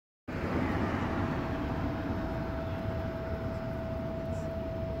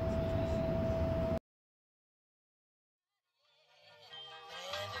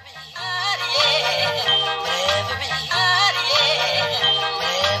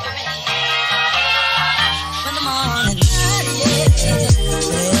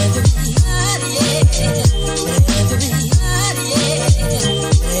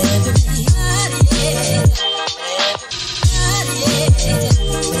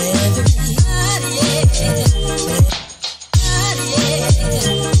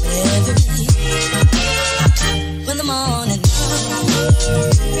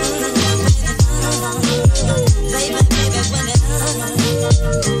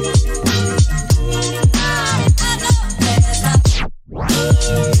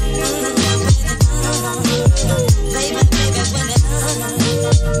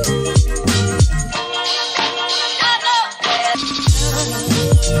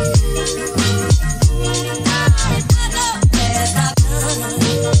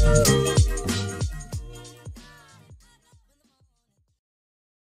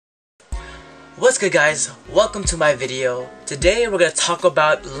good guys? Welcome to my video. Today we're going to talk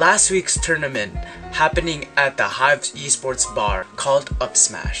about last week's tournament happening at the Hive's esports bar called Up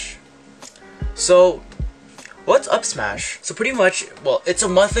Smash. So what's Up Smash? So pretty much, well, it's a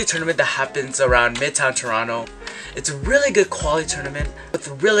monthly tournament that happens around Midtown Toronto. It's a really good quality tournament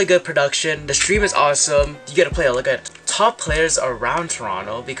with really good production. The stream is awesome. You get to play a look at top players around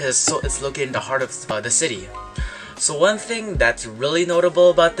Toronto because it's located in the heart of the city. So one thing that's really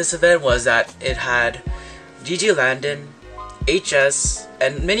notable about this event was that it had GG Landon, HS,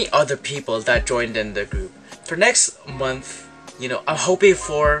 and many other people that joined in the group. For next month, I'm hoping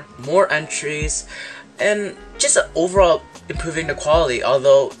for more entries and just overall improving the quality,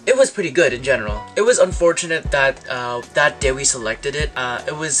 although it was pretty good in general. It was unfortunate that that day we selected it,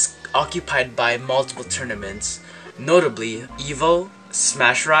 it was occupied by multiple tournaments, notably EVO,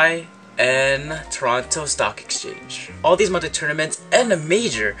 Smash Rai, and Toronto Stock Exchange. All these monthly tournaments and a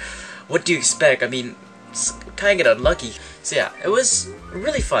major. What do you expect? I mean, kind of get unlucky. So yeah, it was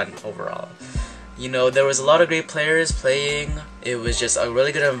really fun overall. There was a lot of great players playing. It was just a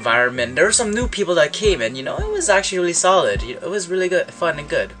really good environment. There were some new people that came and it was actually really solid. It was really good, fun and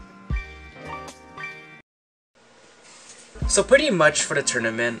good. So pretty much for the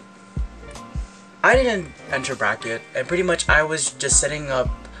tournament, I didn't enter bracket, and pretty much I was just setting up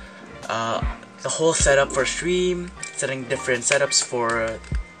the whole setup for stream, setting different setups for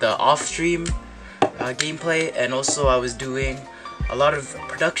the off-stream gameplay, and also I was doing a lot of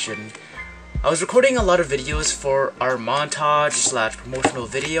production. I was recording a lot of videos for our montage / promotional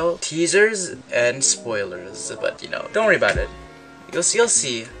video, teasers and spoilers, but don't worry about it. You'll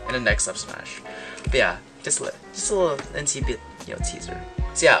see in the next Up Smash. But yeah, just a little NT bit teaser.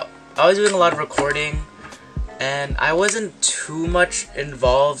 So yeah, I was doing a lot of recording, and I wasn't too much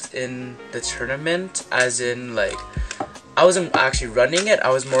involved in the tournament, as in I wasn't actually running it. I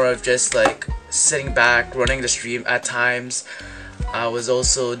was more of just sitting back, running the stream at times. I was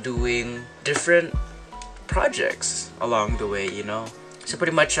also doing different projects along the way, So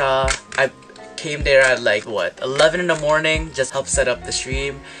pretty much I came there at 11 in the morning, just helped set up the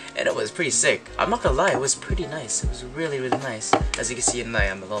stream, and it was pretty sick. I'm not gonna lie, it was pretty nice. It was really nice. As you can see in the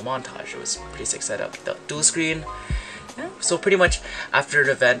little montage, it was pretty sick setup. The dual screen. Yeah. So pretty much after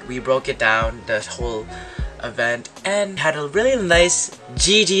the event, we broke it down, the whole event, and had a really nice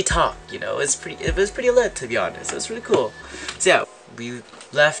GG talk. It was pretty lit, to be honest. It was really cool. So yeah, we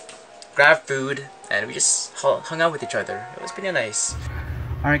left, grabbed food, and we just hung out with each other. It was pretty nice.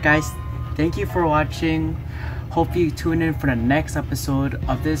 Alright guys, thank you for watching. Hope you tune in for the next episode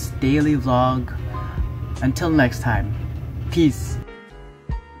of this daily vlog. Until next time, peace.